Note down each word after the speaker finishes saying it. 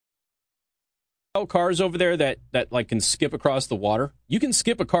cars over there that like can skip across the water. You can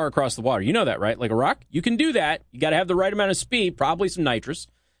skip a car across the water. You know that, right? Like a rock. You can do that. You got to have the right amount of speed, probably some nitrous.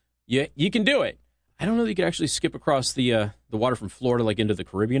 You can do it. I don't know that you could actually skip across the water from Florida like into the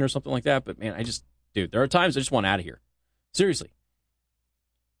Caribbean or something like that. But man, dude, there are times I just want out of here. Seriously.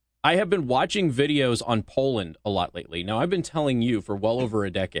 I have been watching videos on Poland a lot lately. Now, I've been telling you for well over a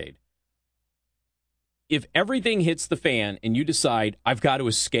decade, if everything hits the fan and you decide, I've got to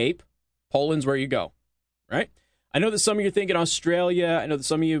escape, Poland's where you go, right? I know that some of you are thinking Australia. I know that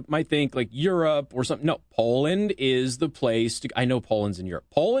some of you might think like Europe or something. No, Poland is the place to, I know Poland's in Europe.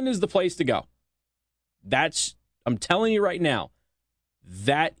 Poland is the place to go. I'm telling you right now,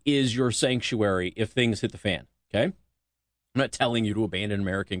 that is your sanctuary if things hit the fan, okay? I'm not telling you to abandon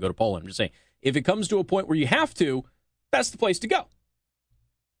America and go to Poland. I'm just saying, if it comes to a point where you have to, that's the place to go.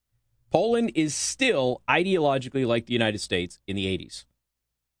 Poland is still ideologically like the United States in the 80s.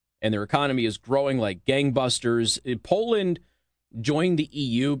 And their economy is growing like gangbusters. Poland joined the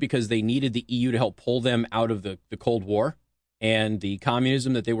EU because they needed the EU to help pull them out of the Cold War and the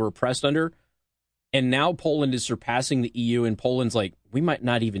communism that they were oppressed under. And now Poland is surpassing the EU, and Poland's like, we might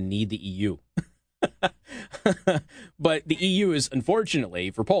not even need the EU. But the EU is, unfortunately,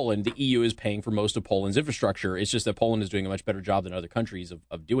 for Poland, the EU is paying for most of Poland's infrastructure. It's just that Poland is doing a much better job than other countries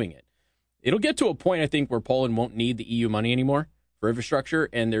of doing it. It'll get to a point, I think, where Poland won't need the EU money anymore for infrastructure,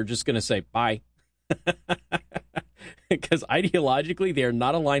 and they're just going to say, bye. Because ideologically, they're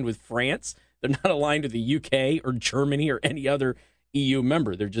not aligned with France. They're not aligned with the UK or Germany or any other EU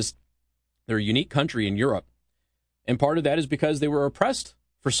member. They're a unique country in Europe. And part of that is because they were oppressed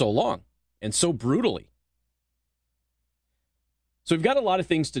for so long and so brutally. So we've got a lot of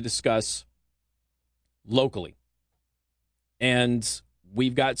things to discuss locally. And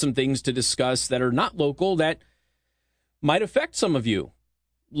we've got some things to discuss that are not local that might affect some of you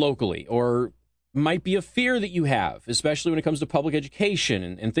locally, or might be a fear that you have, especially when it comes to public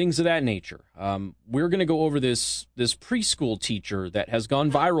education and things of that nature. We're going to go over this preschool teacher that has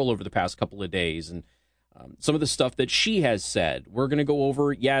gone viral over the past couple of days, and some of the stuff that she has said. We're going to go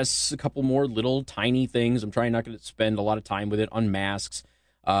over, yes, a couple more little tiny things. I'm trying not to spend a lot of time with it on masks.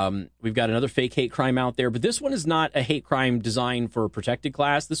 We've got another fake hate crime out there, but this one is not a hate crime designed for a protected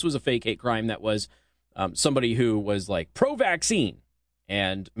class. This was a fake hate crime that was somebody who was like pro-vaccine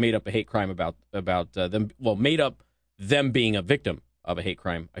and made up a hate crime about them. Well, made up them being a victim of a hate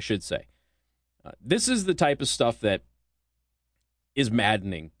crime, I should say. This is the type of stuff that is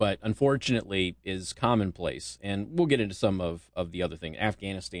maddening, but unfortunately is commonplace. And we'll get into some of the other thing.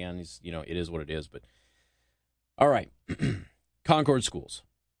 Afghanistan is, it is what it is. But all right, Concord Schools.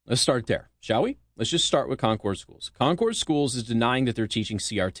 Let's start there, shall we? Let's just start with Concord Schools. Concord Schools is denying that they're teaching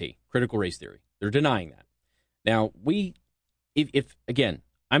CRT, critical race theory. They're denying that. Now, if again,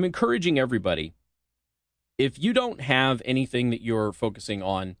 I'm encouraging everybody, if you don't have anything that you're focusing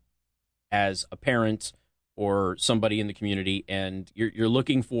on as a parent or somebody in the community, and you're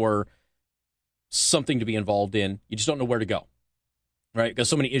looking for something to be involved in, you just don't know where to go, right? Because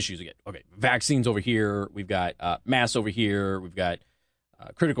so many issues again. Okay, vaccines over here, we've got mass over here, we've got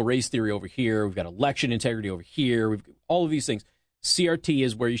critical race theory over here, we've got election integrity over here, we've got all of these things. CRT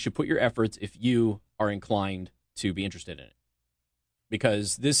is where you should put your efforts if you are inclined to be interested in it,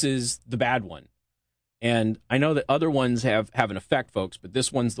 because this is the bad one. And I know that other ones have an effect, folks, but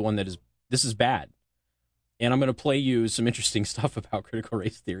this one's the one this is bad. And I'm going to play you some interesting stuff about critical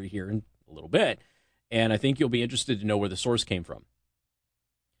race theory here in a little bit. And I think you'll be interested to know where the source came from.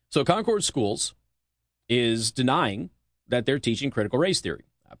 So Concord Schools is denying that they're teaching critical race theory.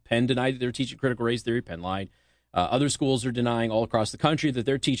 Penn denied that they're teaching critical race theory. Penn lied. Other schools are denying all across the country that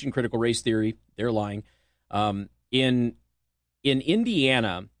they're teaching critical race theory. They're lying. In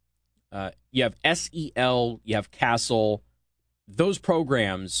Indiana, you have SEL, you have Castle. Those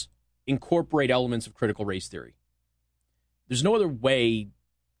programs incorporate elements of critical race theory. There's no other way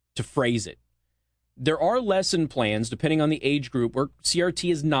to phrase it. There are lesson plans, depending on the age group, where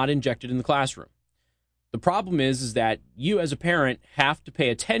CRT is not injected in the classroom. The problem is that you as a parent have to pay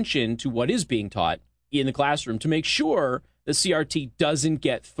attention to what is being taught in the classroom to make sure the CRT doesn't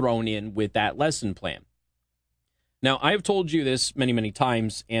get thrown in with that lesson plan. Now, I have told you this many, many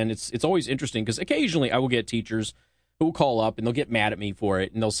times, and it's always interesting because occasionally I will get teachers who will call up and they'll get mad at me for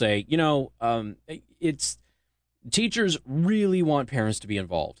it, and they'll say, it's teachers really want parents to be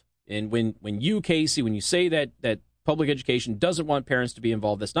involved. And when you, Casey, when you say that public education doesn't want parents to be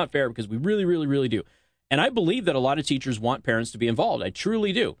involved, that's not fair because we really, really, really do. And I believe that a lot of teachers want parents to be involved. I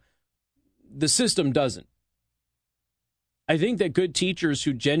truly do. The system doesn't. I think that good teachers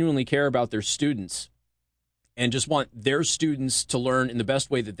who genuinely care about their students and just want their students to learn in the best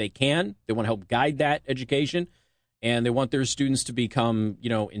way that they can. They want to help guide that education, and they want their students to become,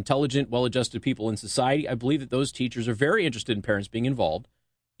 intelligent, well-adjusted people in society. I believe that those teachers are very interested in parents being involved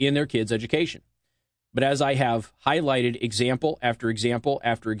in their kids' education. But as I have highlighted example after example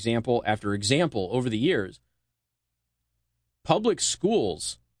after example after example over the years, public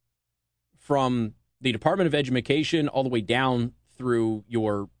schools, from the Department of Education all the way down through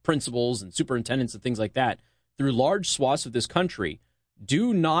your principals and superintendents and things like that, through large swaths of this country,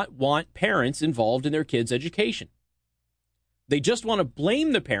 do not want parents involved in their kids' education. They just want to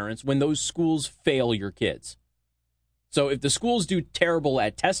blame the parents when those schools fail your kids. So if the schools do terrible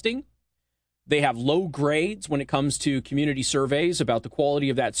at testing, they have low grades when it comes to community surveys about the quality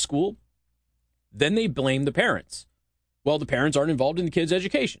of that school, then they blame the parents. Well, the parents aren't involved in the kids'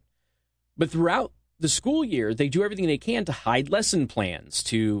 education. But throughout the school year, they do everything they can to hide lesson plans,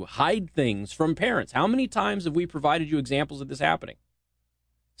 to hide things from parents. How many times have we provided you examples of this happening?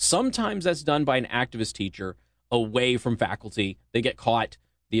 Sometimes that's done by an activist teacher away from faculty. They get caught.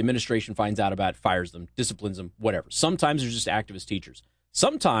 The administration finds out about it, fires them, disciplines them, whatever. Sometimes they're just activist teachers.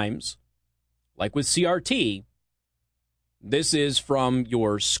 Sometimes, like with CRT, this is from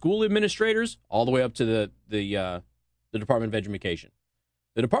your school administrators all the way up to the Department of Education.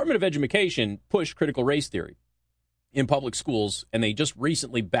 The Department of Education pushed critical race theory in public schools, and they just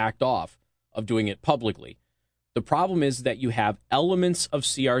recently backed off of doing it publicly. The problem is that you have elements of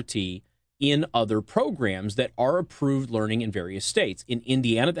CRT in other programs that are approved learning in various states. In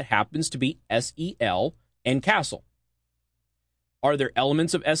Indiana, that happens to be SEL and CASEL. Are there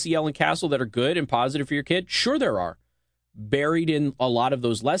elements of SEL and CASEL that are good and positive for your kid? Sure there are. Buried in a lot of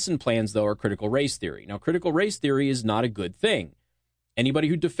those lesson plans, though, are critical race theory. Now, critical race theory is not a good thing. Anybody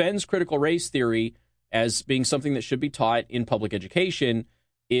who defends critical race theory as being something that should be taught in public education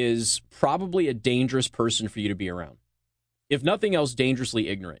is probably a dangerous person for you to be around. If nothing else, dangerously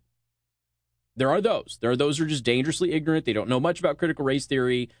ignorant. There are those who are just dangerously ignorant. They don't know much about critical race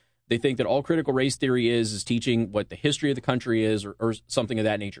theory. They think that all critical race theory is teaching what the history of the country is or something of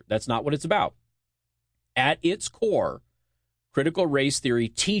that nature. That's not what it's about. At its core, critical race theory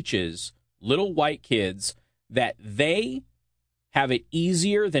teaches little white kids that they have it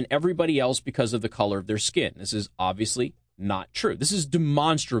easier than everybody else because of the color of their skin. This is obviously not true. This is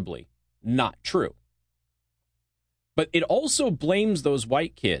demonstrably not true. But it also blames those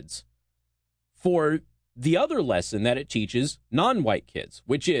white kids for the other lesson that it teaches non-white kids,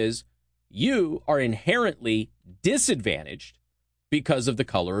 which is you are inherently disadvantaged because of the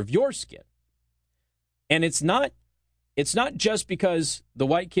color of your skin. And it's not just because the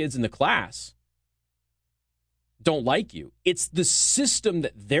white kids in the class don't like you. It's the system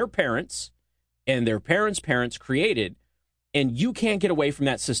that their parents and their parents' parents created, and you can't get away from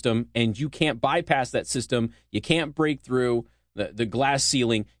that system, and you can't bypass that system. You can't break through the glass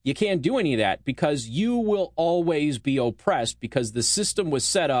ceiling. You can't do any of that because you will always be oppressed because the system was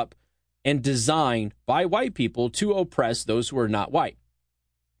set up and designed by white people to oppress those who are not white.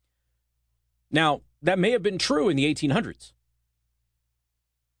 Now, that may have been true in the 1800s.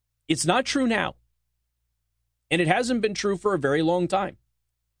 It's not true now. And it hasn't been true for a very long time.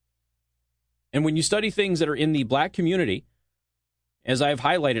 And when you study things that are in the black community, as I have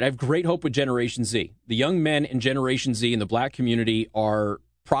highlighted, I have great hope with Generation Z. The young men in Generation Z in the black community are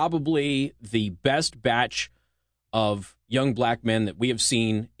probably the best batch of young black men that we have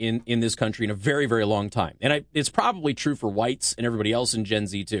seen in this country in a very, very long time. And it's probably true for whites and everybody else in Gen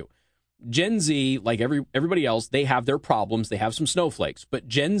Z too. Gen Z, like everybody else, they have their problems. They have some snowflakes. But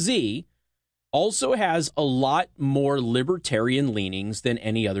Gen Z also has a lot more libertarian leanings than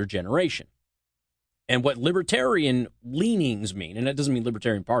any other generation. And what libertarian leanings mean, and that doesn't mean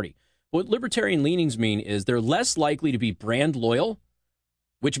Libertarian Party, what libertarian leanings mean is they're less likely to be brand loyal,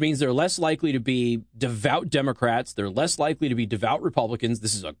 which means they're less likely to be devout Democrats. They're less likely to be devout Republicans.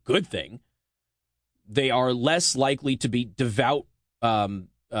 This is a good thing. They are less likely to be devout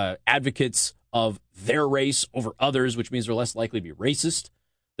advocates of their race over others, which means they're less likely to be racist.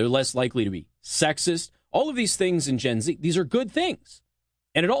 They're less likely to be sexist. All of these things in Gen Z, these are good things.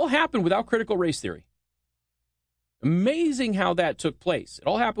 And it all happened without critical race theory. Amazing how that took place. It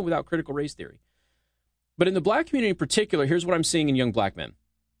all happened without critical race theory. But in the black community in particular, here's what I'm seeing in young black men.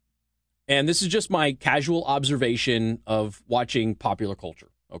 And this is just my casual observation of watching popular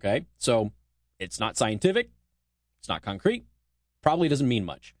culture, okay? So it's not scientific. It's not concrete. Probably doesn't mean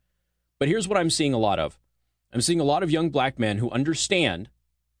much. But here's what I'm seeing a lot of. I'm seeing a lot of young black men who understand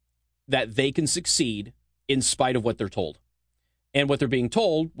that they can succeed in spite of what they're told. And what they're being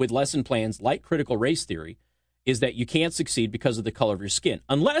told with lesson plans like critical race theory is that you can't succeed because of the color of your skin.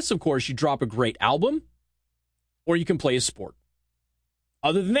 Unless, of course, you drop a great album or you can play a sport.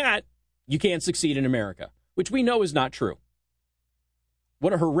 Other than that, you can't succeed in America, which we know is not true.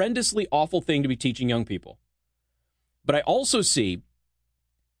 What a horrendously awful thing to be teaching young people. But I also see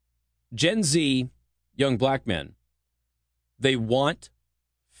Gen Z young black men, they want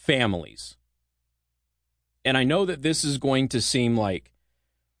families. And I know that this is going to seem like,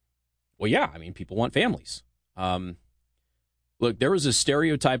 well, yeah, I mean, people want families. Look, there was a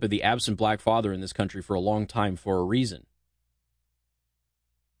stereotype of the absent black father in this country for a long time for a reason.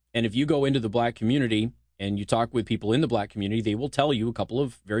 And if you go into the black community and you talk with people in the black community, they will tell you a couple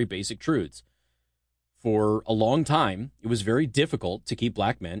of very basic truths. For a long time, it was very difficult to keep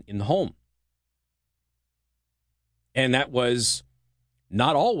black men in the home. And that was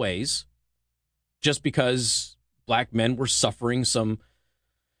not always just because black men were suffering some,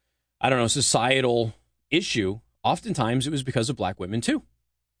 I don't know, societal issue. Oftentimes it was because of black women too.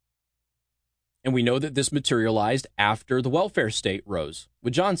 And we know that this materialized after the welfare state rose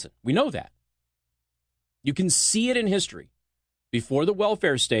with Johnson. We know that. You can see it in history. Before the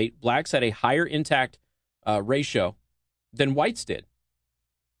welfare state, blacks had a higher intact ratio than whites did.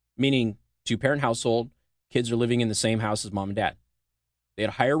 Meaning, two-parent household, kids are living in the same house as mom and dad. They had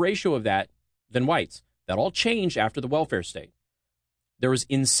a higher ratio of that than whites. That all changed after the welfare state. There was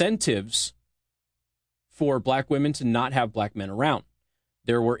incentives for black women to not have black men around.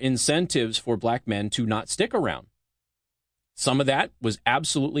 There were incentives for black men to not stick around. Some of that was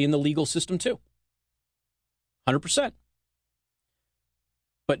absolutely in the legal system too. 100%.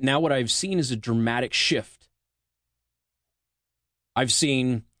 But now what I've seen is a dramatic shift. I've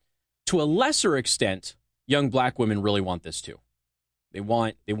seen, to a lesser extent, young black women really want this too. They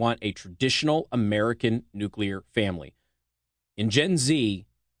want a traditional American nuclear family. In Gen Z,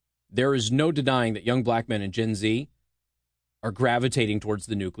 there is no denying that young black men in Gen Z are gravitating towards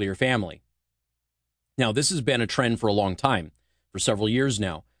the nuclear family. Now, this has been a trend for a long time, for several years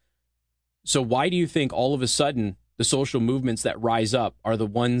now. So why do you think all of a sudden the social movements that rise up are the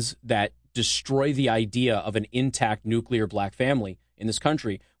ones that destroy the idea of an intact nuclear black family in this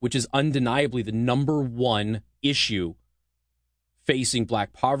country, which is undeniably the number one issue facing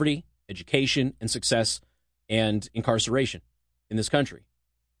black poverty, education, and success and incarceration in this country?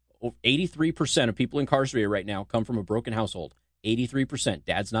 83% of people incarcerated right now come from a broken household. 83%.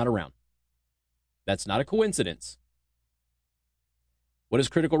 Dad's not around. That's not a coincidence. What does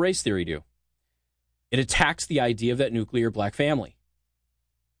critical race theory do? It attacks the idea of that nuclear black family.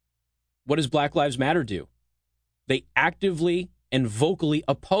 What does Black Lives Matter do? They actively and vocally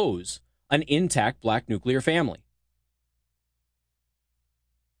oppose an intact black nuclear family.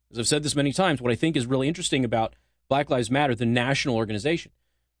 As I've said this many times, what I think is really interesting about Black Lives Matter, the national organization,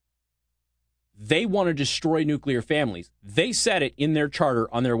 they want to destroy nuclear families. They said it in their charter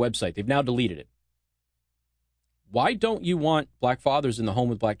on their website. They've now deleted it. Why don't you want black fathers in the home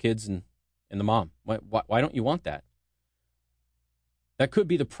with black kids and the mom? Why don't you want that? That could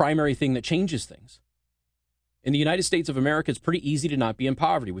be the primary thing that changes things. In the United States of America, it's pretty easy to not be in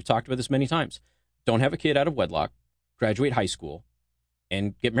poverty. We've talked about this many times. Don't have a kid out of wedlock, graduate high school,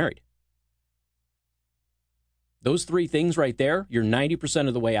 and get married. Those three things right there, you're 90%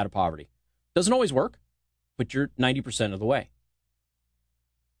 of the way out of poverty. Doesn't always work, but you're 90% of the way.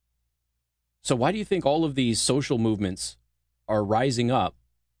 So why do you think all of these social movements are rising up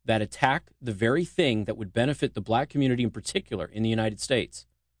that attack the very thing that would benefit the black community in particular in the United States?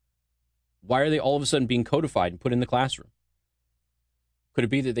 Why are they all of a sudden being codified and put in the classroom? Could it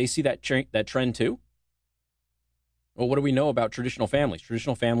be that they see that trend too? Well, what do we know about traditional families?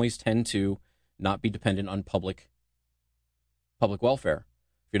 Traditional families tend to not be dependent on public welfare.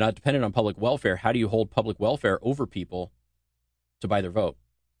 If you're not dependent on public welfare, how do you hold public welfare over people to buy their vote?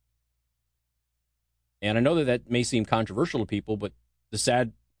 And I know that may seem controversial to people, but the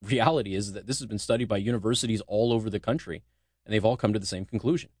sad reality is that this has been studied by universities all over the country, and they've all come to the same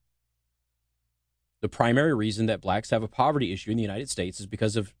conclusion. The primary reason that blacks have a poverty issue in the United States is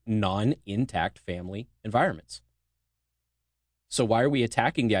because of non-intact family environments. So why are we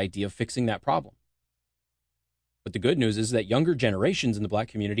attacking the idea of fixing that problem? But the good news is that younger generations in the black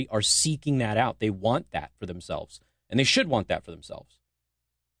community are seeking that out. They want that for themselves, and they should want that for themselves.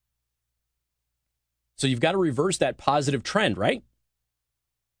 So you've got to reverse that positive trend, right?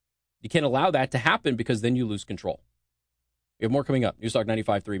 You can't allow that to happen because then you lose control. We have more coming up. News Talk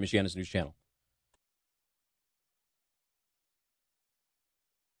 95.3, Michiana's news channel.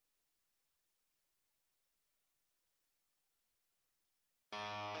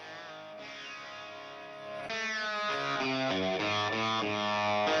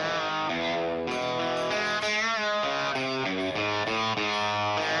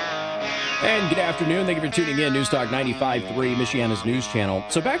 And good afternoon. Thank you for tuning in. News Talk 95.3, Michiana's news channel.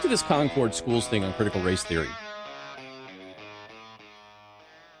 So back to this Concord Schools thing on critical race theory.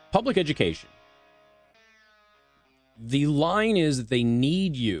 Public education. The line is that they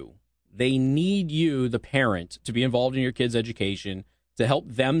need you. They need you, the parent, to be involved in your kid's education to help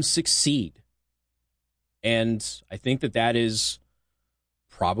them succeed. And I think that that is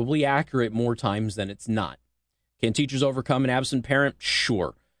probably accurate more times than it's not. Can teachers overcome an absent parent?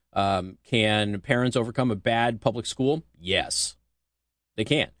 Sure. Can parents overcome a bad public school? Yes, they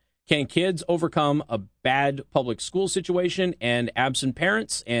can. Can kids overcome a bad public school situation and absent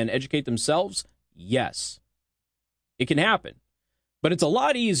parents and educate themselves? Yes, it can happen. But it's a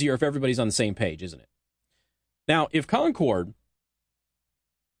lot easier if everybody's on the same page, isn't it? Now, if Concord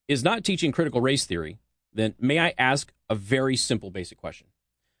is not teaching critical race theory, then may I ask a very simple, basic question?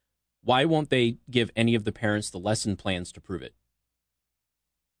 Why won't they give any of the parents the lesson plans to prove it?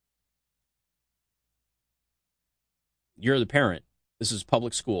 You're the parent. This is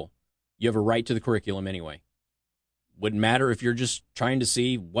public school. You have a right to the curriculum anyway. Wouldn't matter if you're just trying to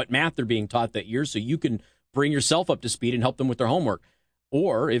see what math they're being taught that year so you can bring yourself up to speed and help them with their homework.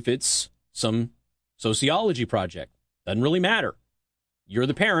 Or if it's some sociology project. Doesn't really matter. You're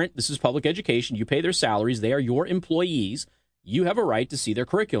the parent. This is public education. You pay their salaries. They are your employees. You have a right to see their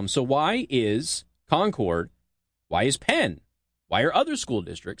curriculum. So why is Concord, why is Penn, why are other school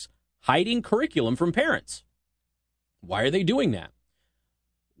districts hiding curriculum from parents? Why are they doing that?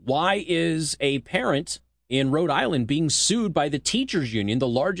 Why is a parent in Rhode Island being sued by the teachers union, the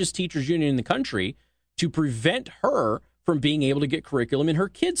largest teachers union in the country, to prevent her from being able to get curriculum in her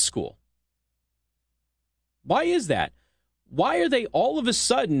kids' school? Why is that? Why are they all of a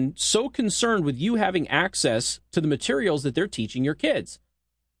sudden so concerned with you having access to the materials that they're teaching your kids?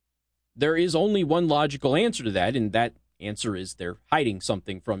 There is only one logical answer to that, and that answer is they're hiding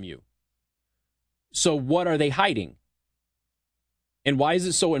something from you. So what are they hiding? And why is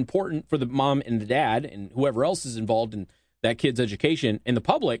it so important for the mom and the dad and whoever else is involved in that kid's education and the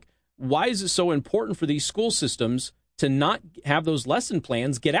public? Why is it so important for these school systems to not have those lesson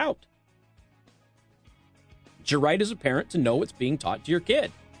plans get out? It's your right as a parent to know what's being taught to your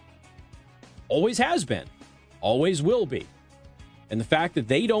kid. Always has been. Always will be. And the fact that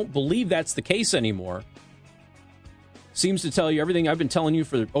they don't believe that's the case anymore seems to tell you everything I've been telling you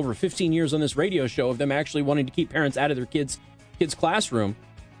for over 15 years on this radio show of them actually wanting to keep parents out of their kids' classroom.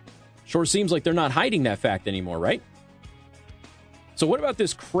 Sure seems like they're not hiding that fact anymore, right? So what about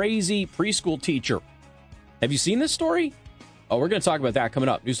this crazy preschool teacher? Have you seen this story? Oh, we're going to talk about that coming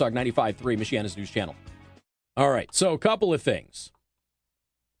up. News Talk 95.3, Michiana's news channel. All right, so a couple of things.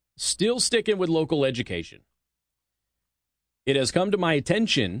 Still sticking with local education. It has come to my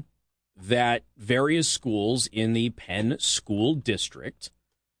attention that various schools in the Penn School District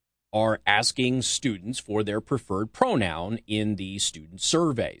are asking students for their preferred pronoun in the student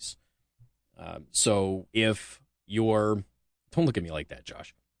surveys. So if you're... Don't look at me like that,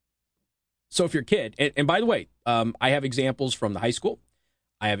 Josh. So if your kid... And by the way, I have examples from the high school.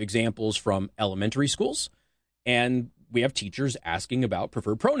 I have examples from elementary schools. And we have teachers asking about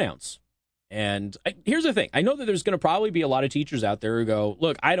preferred pronouns. And here's the thing. I know that there's going to probably be a lot of teachers out there who go,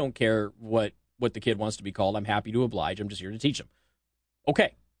 look, I don't care what the kid wants to be called. I'm happy to oblige. I'm just here to teach them.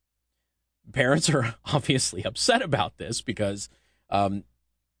 Okay. Parents are obviously upset about this because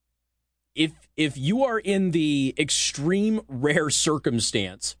if you are in the extreme rare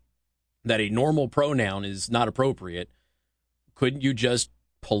circumstance that a normal pronoun is not appropriate, couldn't you just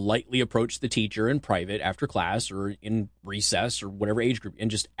politely approach the teacher in private after class or in recess or whatever age group and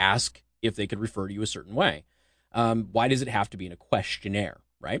just ask if they could refer to you a certain way? Why does it have to be in a questionnaire,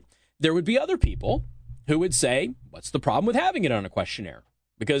 right? There would be other people who would say, what's the problem with having it on a questionnaire?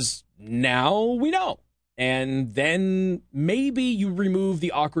 Because now we know. And then maybe you remove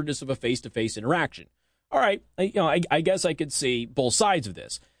the awkwardness of a face-to-face interaction. All right, I guess I could see both sides of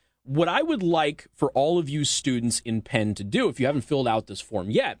this. What I would like for all of you students in Penn to do, if you haven't filled out this form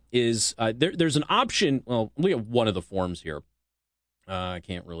yet, is there's an option. Well, look at one of the forms here. I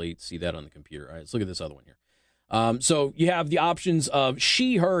can't really see that on the computer. All right, let's look at this other one here. So you have the options of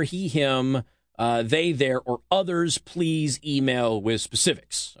she, her, he, him, they, their, or others. Please email with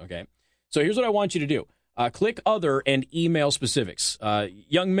specifics. Okay. So here's what I want you to do. Click other and email specifics.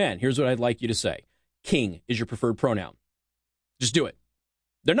 Young men, here's what I'd like you to say. King is your preferred pronoun. Just do it.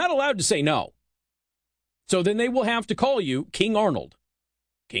 They're not allowed to say no. So then they will have to call you King Arnold,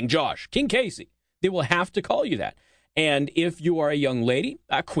 King Josh, King Casey. They will have to call you that. And if you are a young lady,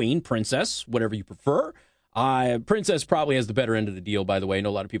 a queen, princess, whatever you prefer, princess probably has the better end of the deal, by the way. I know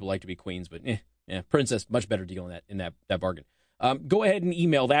a lot of people like to be queens, but princess, much better deal in that bargain. go ahead and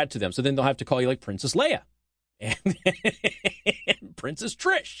email that to them. So then they'll have to call you like Princess Leia and Princess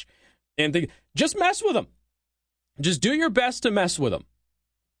Trish. And just mess with them. Just do your best to mess with them.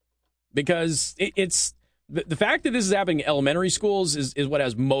 Because it's the fact that this is happening in elementary schools is what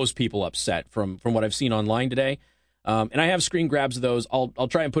has most people upset from what I've seen online today. And I have screen grabs of those. I'll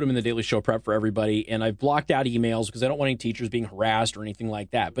try and put them in the Daily Show prep for everybody. And I've blocked out emails because I don't want any teachers being harassed or anything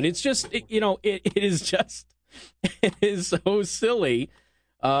like that. But it's just, it is so silly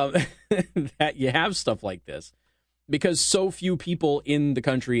that you have stuff like this because so few people in the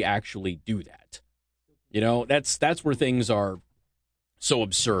country actually do that. That's where things are so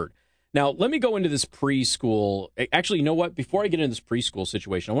absurd. Now, let me go into this preschool. Actually, you know what? Before I get into this preschool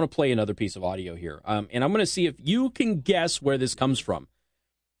situation, I want to play another piece of audio here. And I'm going to see if you can guess where this comes from.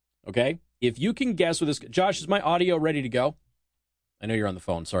 Okay? If you can guess where this... Josh, is my audio ready to go? I know you're on the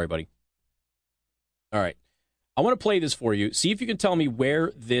phone. Sorry, buddy. All right. I want to play this for you. See if you can tell me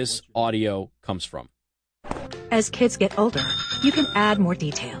where this audio comes from. As kids get older, you can add more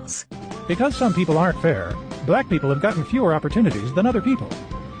details. Because some people aren't fair, black people have gotten fewer opportunities than other people.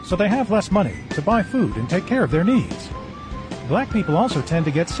 So they have less money to buy food and take care of their needs. Black people also tend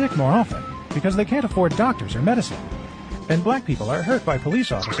to get sick more often because they can't afford doctors or medicine. And black people are hurt by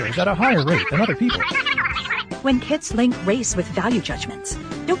police officers at a higher rate than other people. When kids link race with value judgments,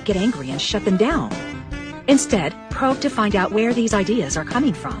 don't get angry and shut them down. Instead, probe to find out where these ideas are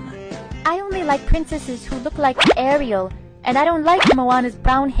coming from. I only like princesses who look like Ariel, and I don't like Moana's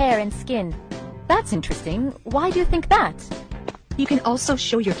brown hair and skin. That's interesting. Why do you think that? You can also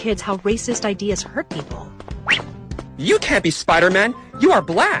show your kids how racist ideas hurt people. You can't be Spider-Man. You are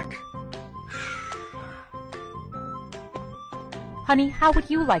black. Honey, how would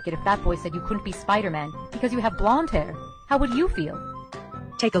you like it if that boy said you couldn't be Spider-Man because you have blonde hair? How would you feel?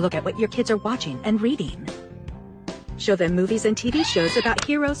 Take a look at what your kids are watching and reading. Show them movies and TV shows about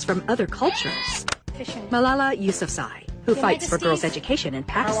heroes from other cultures. Malala Yousafzai, who fights for girls' education in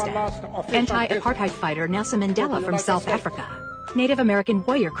Pakistan. Anti-apartheid fighter Nelson Mandela from South Africa. Native American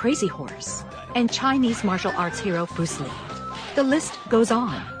warrior Crazy Horse. And Chinese martial arts hero Bruce Lee. The list goes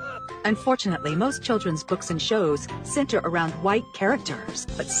on. Unfortunately, most children's books and shows center around white characters,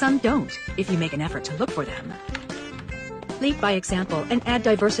 but some don't if you make an effort to look for them. Lead by example and add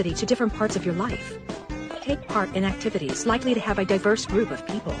diversity to different parts of your life. Take part in activities likely to have a diverse group of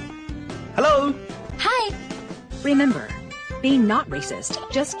people. Hello. Hi. Remember, being not racist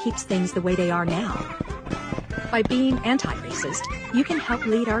just keeps things the way they are now. By being anti-racist, you can help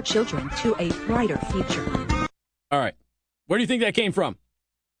lead our children to a brighter future. All right. Where do you think that came from?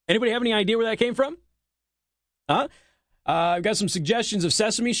 Anybody have any idea where that came from? Huh? I've got some suggestions of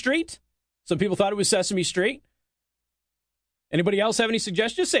Sesame Street. Some people thought it was Sesame Street. Anybody else have any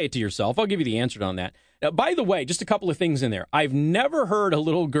suggestions? Just say it to yourself. I'll give you the answer on that. Now, by the way, just a couple of things in there. I've never heard a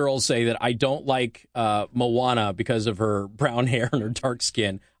little girl say that I don't like Moana because of her brown hair and her dark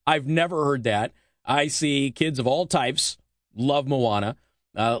skin. I've never heard that. I see kids of all types love Moana,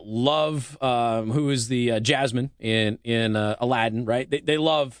 love who is the Jasmine in Aladdin, right? They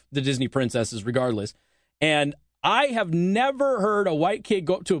love the Disney princesses regardless. And I have never heard a white kid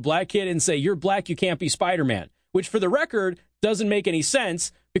go up to a black kid and say, "You're black, you can't be Spider-Man," which for the record doesn't make any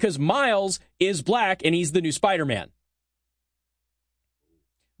sense because Miles is black and he's the new Spider-Man.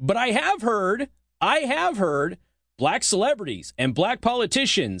 But I have heard black celebrities and black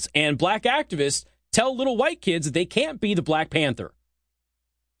politicians and black activists tell little white kids that they can't be the Black Panther.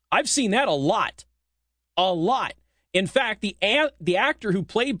 I've seen that a lot. A lot. In fact, the actor who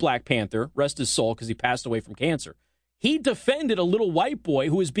played Black Panther, rest his soul because he passed away from cancer, he defended a little white boy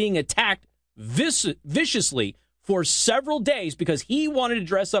who was being attacked viciously for several days because he wanted to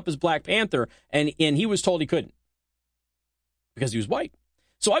dress up as Black Panther, and he was told he couldn't because he was white.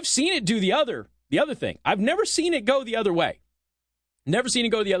 So I've seen it do the other thing. I've never seen it go the other way. Never seen it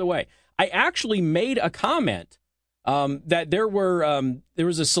go the other way. I actually made a comment that there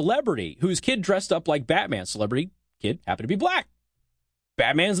was a celebrity whose kid dressed up like Batman. Celebrity kid happened to be black.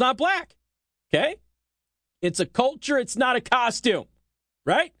 Batman's not black. Okay? It's a culture. It's not a costume.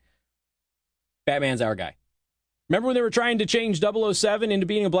 Right? Batman's our guy. Remember when they were trying to change 007 into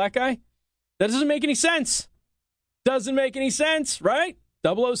being a black guy? That doesn't make any sense. Doesn't make any sense, right?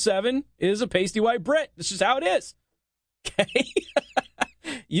 007 is a pasty white Brit. This is how it is. Okay?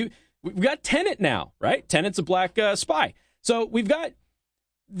 We've got Tenet now, right? Tenet's a black spy. So we've got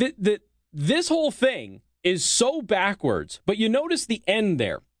this whole thing is so backwards, but you notice the end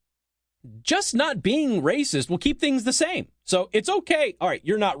there. Just not being racist will keep things the same. So it's okay. All right,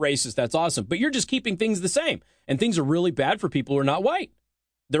 you're not racist. That's awesome. But you're just keeping things the same. And things are really bad for people who are not white.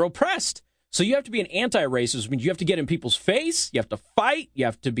 They're oppressed. So you have to be an anti-racist, which means you have to get in people's face, you have to fight, you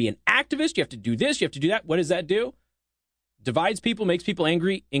have to be an activist, you have to do this, you have to do that. What does that do? Divides people, makes people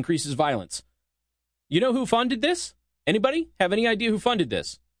angry, increases violence. You know who funded this? Anybody have any idea who funded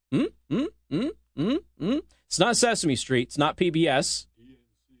this? It's not Sesame Street. It's not PBS.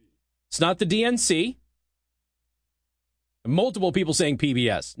 It's not the DNC. Multiple people saying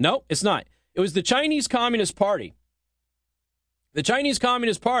PBS. No, it's not. It was the Chinese Communist Party. The Chinese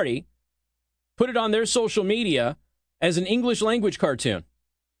Communist Party put it on their social media as an English language cartoon.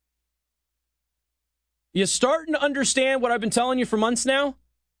 You starting to understand what I've been telling you for months now?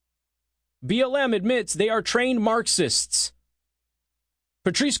 BLM admits they are trained Marxists.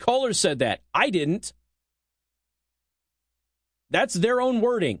 Patrice Cullors said that. I didn't. That's their own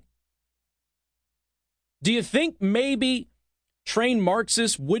wording. Do you think maybe trained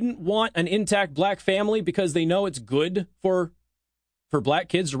Marxists wouldn't want an intact black family because they know it's good for black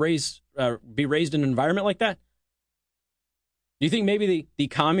kids to be raised in an environment like that? Do you think maybe the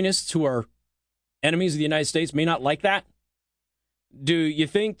communists who are enemies of the United States may not like that? Do you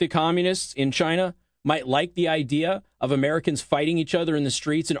think the communists in China might like the idea of Americans fighting each other in the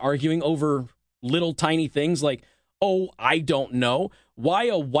streets and arguing over little tiny things like, oh, I don't know, why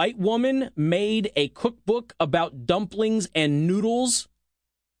a white woman made a cookbook about dumplings and noodles?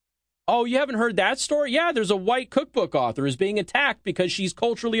 Oh, you haven't heard that story? Yeah, there's a white cookbook author who's being attacked because she's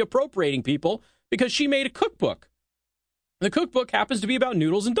culturally appropriating people because she made a cookbook. The cookbook happens to be about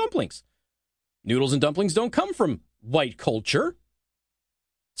noodles and dumplings. Noodles and dumplings don't come from white culture.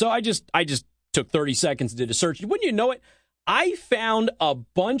 So I just took 30 seconds to do a search. Wouldn't you know it? I found a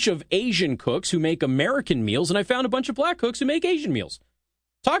bunch of Asian cooks who make American meals, and I found a bunch of black cooks who make Asian meals.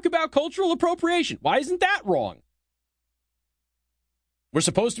 Talk about cultural appropriation. Why isn't that wrong? We're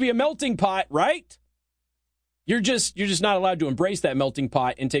supposed to be a melting pot, right? You're just not allowed to embrace that melting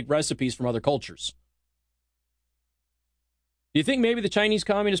pot and take recipes from other cultures. Do you think maybe the Chinese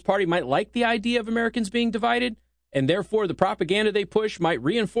Communist Party might like the idea of Americans being divided, and therefore the propaganda they push might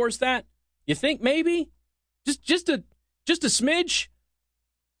reinforce that? You think maybe? Just a smidge?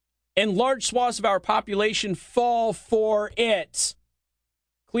 And large swaths of our population fall for it.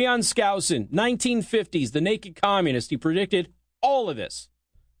 Cleon Skousen, 1950s, the naked communist. He predicted all of this.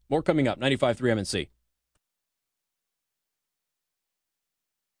 More coming up, 95.3 MNC.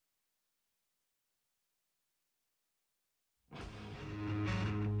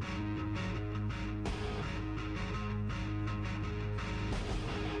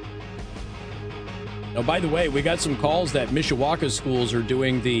 Oh, by the way, we got some calls that Mishawaka schools are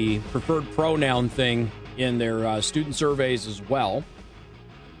doing the preferred pronoun thing in their student surveys as well.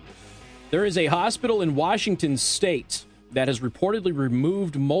 There is a hospital in Washington state that has reportedly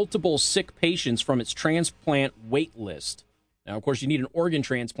removed multiple sick patients from its transplant wait list. Now, of course, you need an organ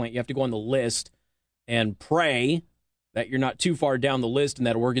transplant. You have to go on the list and pray that you're not too far down the list and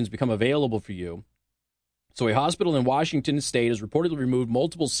that organs become available for you. So a hospital in Washington state has reportedly removed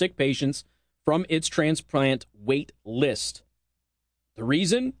multiple sick patients from its transplant wait list. The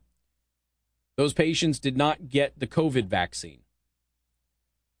reason? Those patients did not get the COVID vaccine.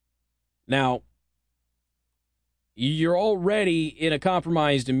 Now, you're already in a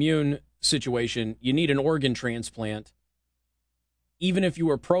compromised immune situation. You need an organ transplant. Even if you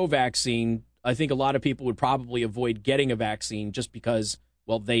were pro-vaccine, I think a lot of people would probably avoid getting a vaccine just because,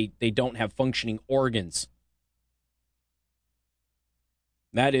 well, they don't have functioning organs.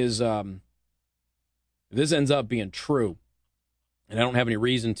 That is... If this ends up being true, and I don't have any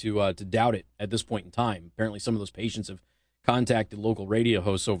reason to doubt it at this point in time. Apparently some of those patients have contacted local radio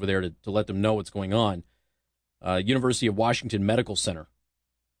hosts over there to let them know what's going on. University of Washington Medical Center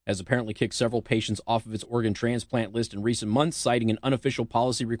has apparently kicked several patients off of its organ transplant list in recent months, citing an unofficial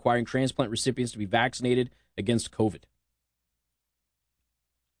policy requiring transplant recipients to be vaccinated against COVID.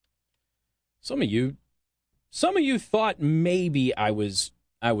 Some of you thought maybe I was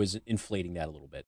inflating that a little bit.